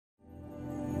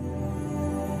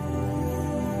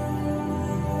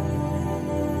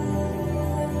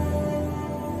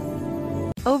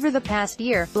Over the past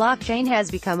year, blockchain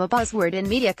has become a buzzword in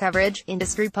media coverage,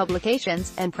 industry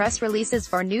publications, and press releases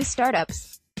for new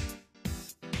startups.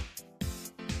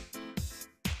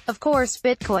 Of course,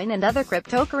 Bitcoin and other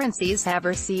cryptocurrencies have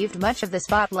received much of the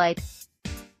spotlight.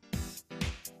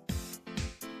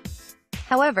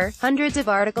 However, hundreds of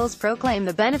articles proclaim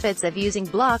the benefits of using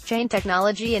blockchain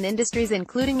technology in industries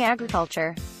including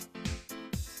agriculture.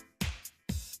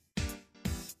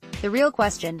 The real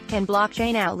question: can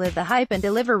blockchain outlive the hype and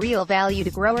deliver real value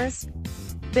to growers?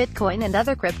 Bitcoin and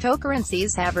other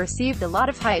cryptocurrencies have received a lot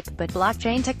of hype, but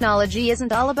blockchain technology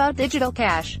isn't all about digital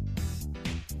cash.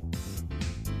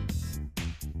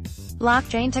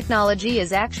 Blockchain technology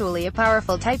is actually a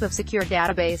powerful type of secure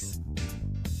database.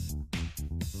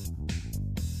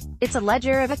 It's a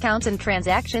ledger of accounts and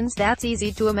transactions that's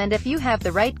easy to amend if you have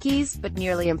the right keys, but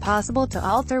nearly impossible to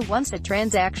alter once a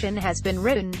transaction has been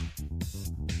written.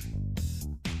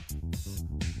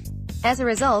 As a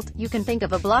result, you can think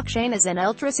of a blockchain as an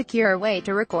ultra-secure way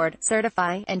to record,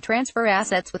 certify, and transfer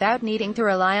assets without needing to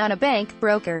rely on a bank,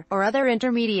 broker, or other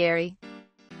intermediary.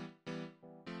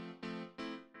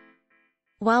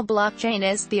 While blockchain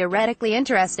is theoretically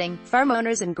interesting, farm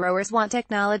owners and growers want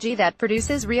technology that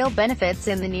produces real benefits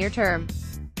in the near term.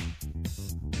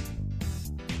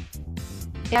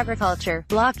 Agriculture.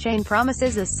 Blockchain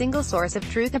promises a single source of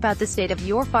truth about the state of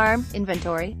your farm,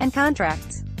 inventory, and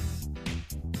contracts.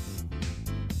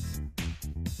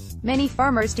 Many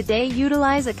farmers today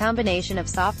utilize a combination of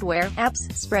software, apps,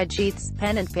 spreadsheets,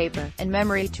 pen and paper, and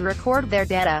memory to record their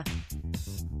data.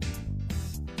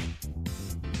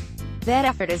 That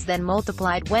effort is then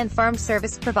multiplied when farm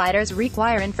service providers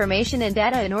require information and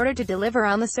data in order to deliver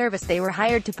on the service they were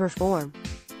hired to perform.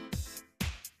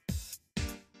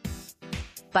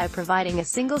 By providing a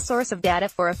single source of data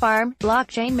for a farm,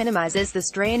 blockchain minimizes the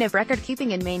strain of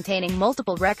record-keeping and maintaining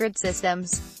multiple record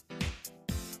systems.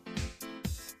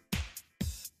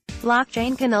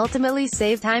 Blockchain can ultimately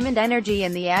save time and energy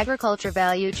in the agriculture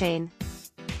value chain.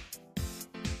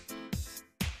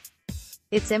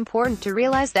 It's important to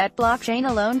realize that blockchain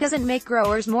alone doesn't make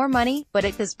growers more money, but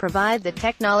it does provide the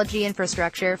technology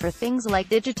infrastructure for things like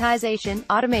digitization,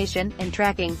 automation, and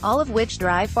tracking, all of which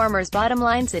drive farmers' bottom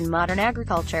lines in modern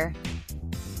agriculture.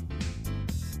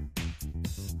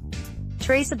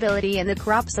 Traceability in the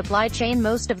crop supply chain.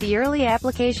 Most of the early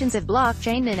applications of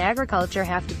blockchain in agriculture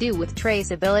have to do with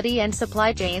traceability and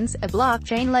supply chains. A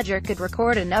blockchain ledger could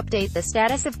record and update the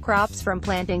status of crops from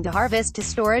planting to harvest to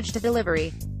storage to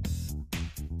delivery.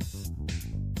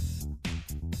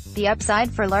 The upside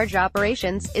for large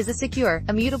operations is a secure,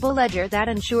 immutable ledger that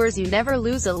ensures you never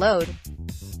lose a load.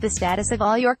 The status of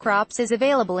all your crops is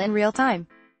available in real time.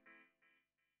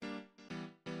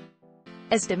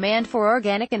 As demand for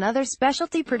organic and other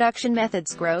specialty production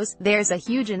methods grows, there's a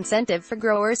huge incentive for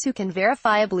growers who can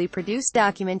verifiably produce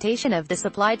documentation of the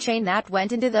supply chain that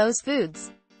went into those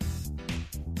foods.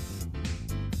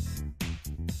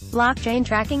 Blockchain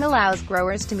tracking allows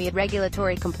growers to meet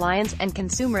regulatory compliance and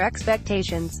consumer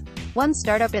expectations. One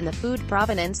startup in the food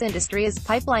provenance industry is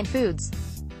Pipeline Foods.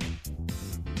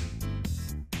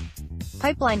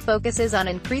 Pipeline focuses on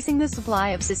increasing the supply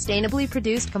of sustainably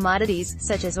produced commodities,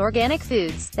 such as organic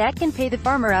foods, that can pay the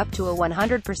farmer up to a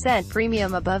 100%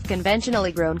 premium above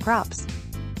conventionally grown crops.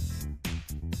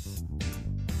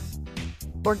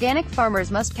 Organic farmers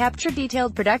must capture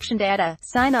detailed production data,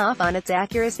 sign off on its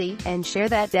accuracy, and share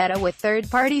that data with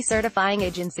third-party certifying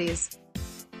agencies.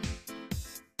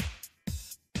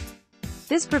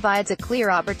 This provides a clear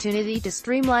opportunity to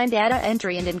streamline data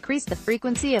entry and increase the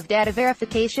frequency of data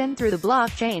verification through the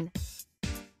blockchain.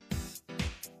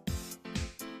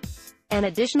 An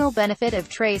additional benefit of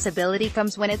traceability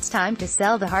comes when it's time to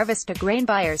sell the harvest to grain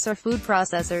buyers or food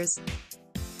processors.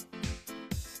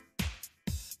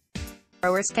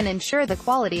 Growers can ensure the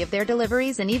quality of their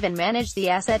deliveries and even manage the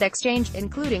asset exchange,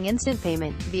 including instant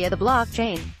payment, via the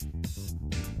blockchain.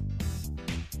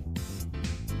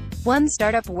 One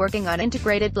startup working on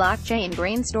integrated blockchain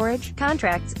grain storage,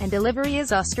 contracts, and delivery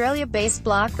is Australia-based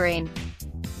BlockGrain.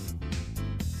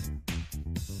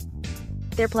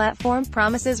 Their platform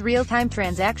promises real-time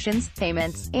transactions,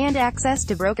 payments, and access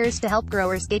to brokers to help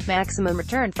growers get maximum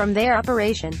return from their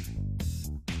operation.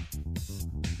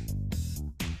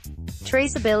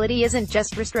 Traceability isn't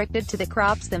just restricted to the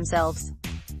crops themselves.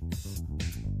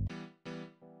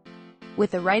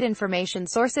 With the right information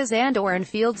sources and/or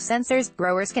in-field sensors,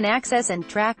 growers can access and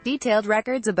track detailed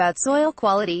records about soil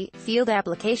quality, field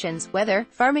applications, weather,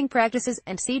 farming practices,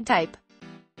 and seed type.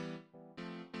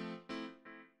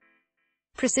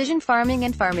 Precision farming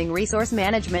and farming resource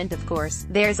management. Of course,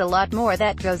 there's a lot more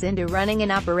that goes into running an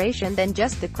operation than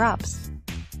just the crops.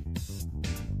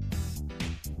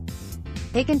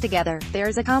 Taken together,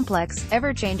 there's a complex,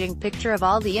 ever-changing picture of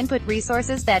all the input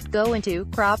resources that go into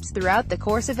crops throughout the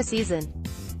course of a season.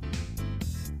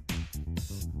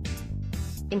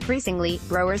 Increasingly,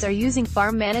 growers are using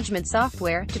farm management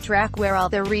software to track where all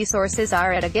their resources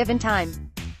are at a given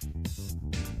time.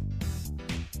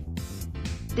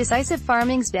 Decisive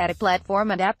Farming's data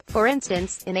platform and app, for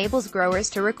instance, enables growers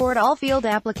to record all field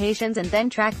applications and then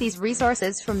track these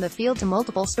resources from the field to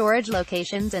multiple storage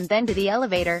locations and then to the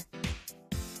elevator.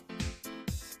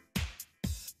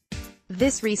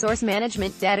 This resource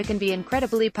management data can be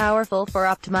incredibly powerful for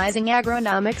optimizing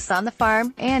agronomics on the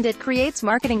farm, and it creates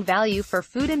marketing value for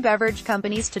food and beverage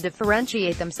companies to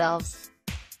differentiate themselves.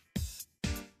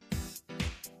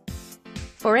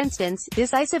 For instance,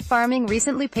 Decisive Farming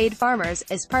recently paid farmers,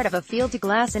 as part of a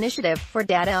field-to-glass initiative, for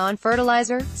data on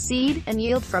fertilizer, seed, and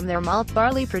yield from their malt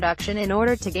barley production in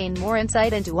order to gain more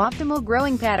insight into optimal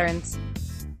growing patterns.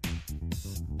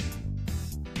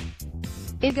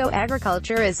 Ego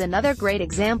Agriculture is another great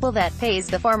example that pays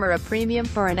the farmer a premium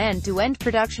for an end-to-end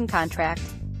production contract.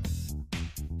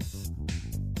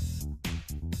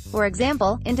 For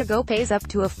example, Indigo pays up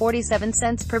to a 47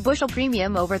 cents per bushel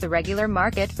premium over the regular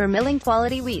market for milling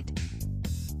quality wheat.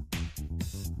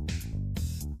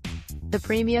 The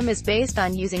premium is based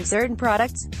on using certain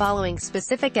products, following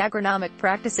specific agronomic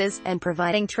practices, and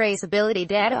providing traceability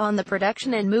data on the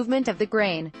production and movement of the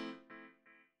grain.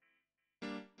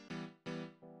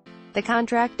 The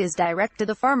contract is direct to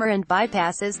the farmer and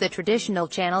bypasses the traditional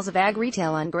channels of ag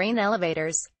retail on grain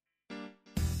elevators.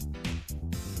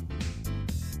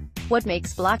 What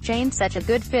makes blockchain such a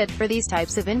good fit for these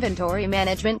types of inventory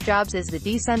management jobs is the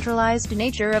decentralized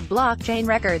nature of blockchain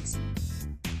records.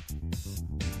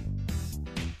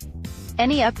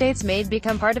 Any updates made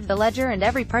become part of the ledger, and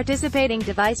every participating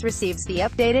device receives the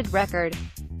updated record.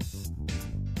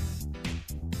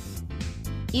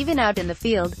 Even out in the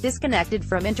field, disconnected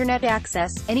from internet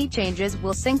access, any changes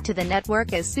will sync to the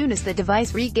network as soon as the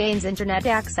device regains internet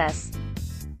access.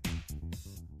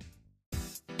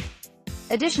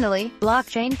 Additionally,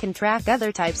 blockchain can track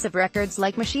other types of records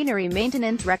like machinery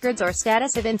maintenance records or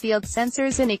status of in-field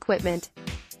sensors and equipment.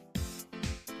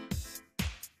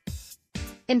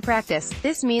 In practice,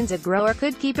 this means a grower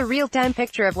could keep a real-time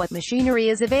picture of what machinery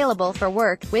is available for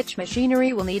work, which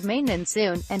machinery will need maintenance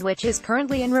soon, and which is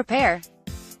currently in repair.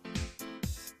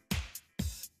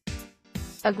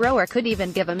 A grower could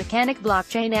even give a mechanic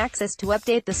blockchain access to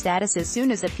update the status as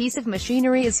soon as a piece of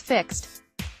machinery is fixed.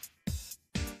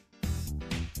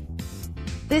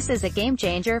 This is a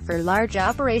game-changer for large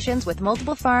operations with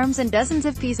multiple farms and dozens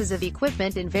of pieces of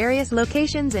equipment in various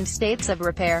locations and states of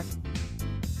repair.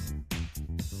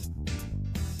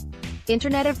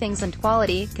 Internet of Things and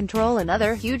quality control.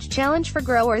 Another huge challenge for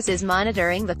growers is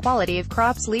monitoring the quality of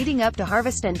crops leading up to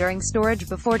harvest and during storage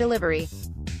before delivery.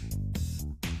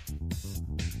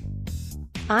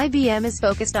 IBM is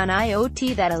focused on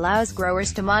IoT that allows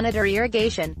growers to monitor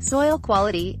irrigation, soil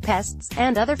quality, pests,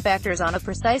 and other factors on a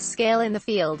precise scale in the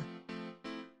field.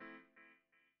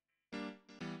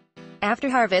 After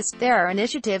harvest, there are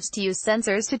initiatives to use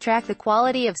sensors to track the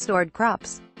quality of stored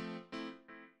crops.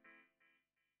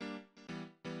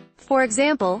 For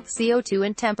example, CO2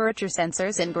 and temperature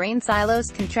sensors in grain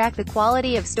silos can track the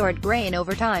quality of stored grain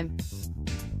over time.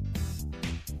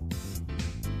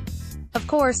 Of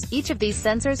course, each of these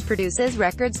sensors produces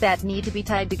records that need to be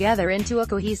tied together into a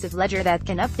cohesive ledger that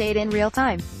can update in real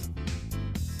time.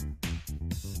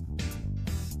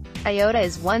 IOTA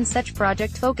is one such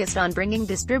project focused on bringing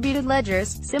distributed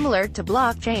ledgers, similar to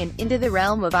blockchain, into the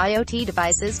realm of IoT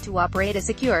devices to operate a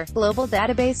secure, global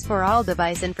database for all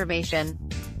device information.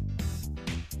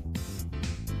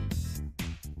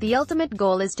 The ultimate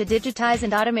goal is to digitize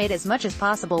and automate as much as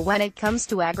possible when it comes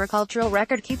to agricultural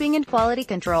record-keeping and quality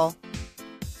control.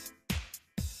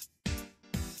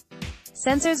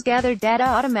 Sensors gather data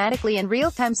automatically in real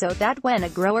time so that when a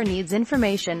grower needs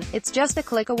information, it's just a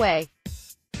click away.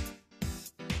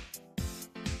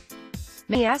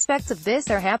 Many aspects of this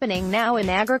are happening now in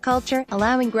agriculture,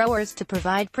 allowing growers to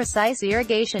provide precise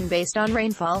irrigation based on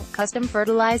rainfall, custom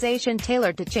fertilization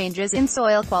tailored to changes in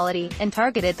soil quality, and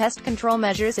targeted pest control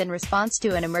measures in response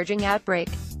to an emerging outbreak.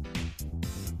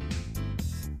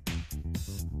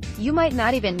 You might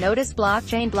not even notice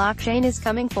blockchain is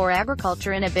coming for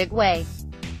agriculture in a big way.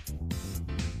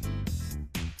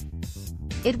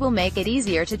 It will make it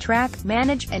easier to track,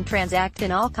 manage, and transact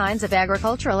in all kinds of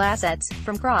agricultural assets,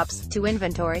 from crops, to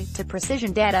inventory, to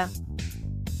precision data.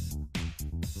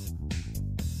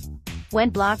 When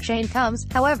blockchain comes,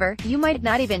 however, you might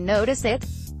not even notice it.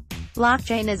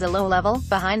 Blockchain is a low-level,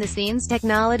 behind-the-scenes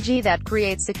technology that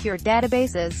creates secure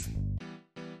databases.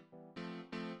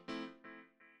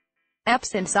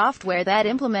 Apps and software that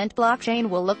implement blockchain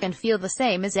will look and feel the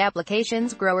same as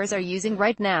applications growers are using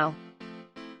right now.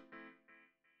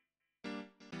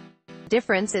 The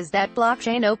difference is that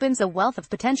blockchain opens a wealth of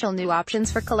potential new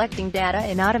options for collecting data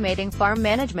and automating farm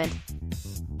management.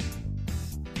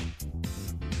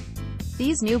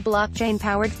 These new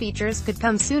blockchain-powered features could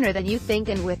come sooner than you think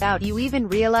and without you even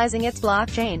realizing it's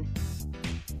blockchain.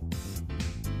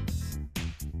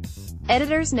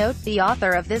 Editor's note: the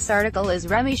author of this article is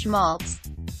Remy Schmaltz.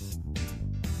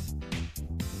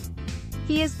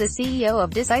 He is the CEO of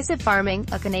Decisive Farming,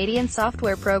 a Canadian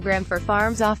software program for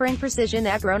farms offering precision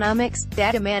agronomics,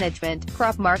 data management,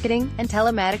 crop marketing, and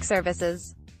telematic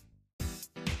services.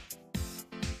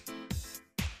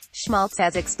 Schmaltz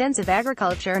has extensive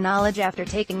agriculture knowledge after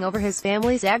taking over his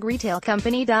family's ag-retail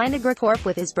company DynaGroCorp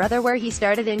with his brother, where he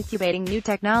started incubating new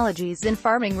technologies in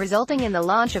farming, resulting in the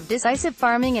launch of Decisive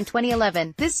Farming in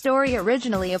 2011. This story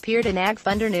originally appeared in Ag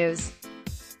Funder News.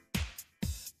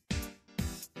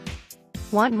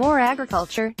 Want more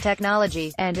agriculture,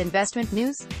 technology, and investment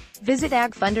news? Visit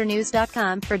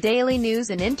agfundernews.com for daily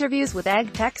news and interviews with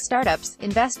ag tech startups,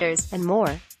 investors, and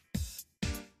more.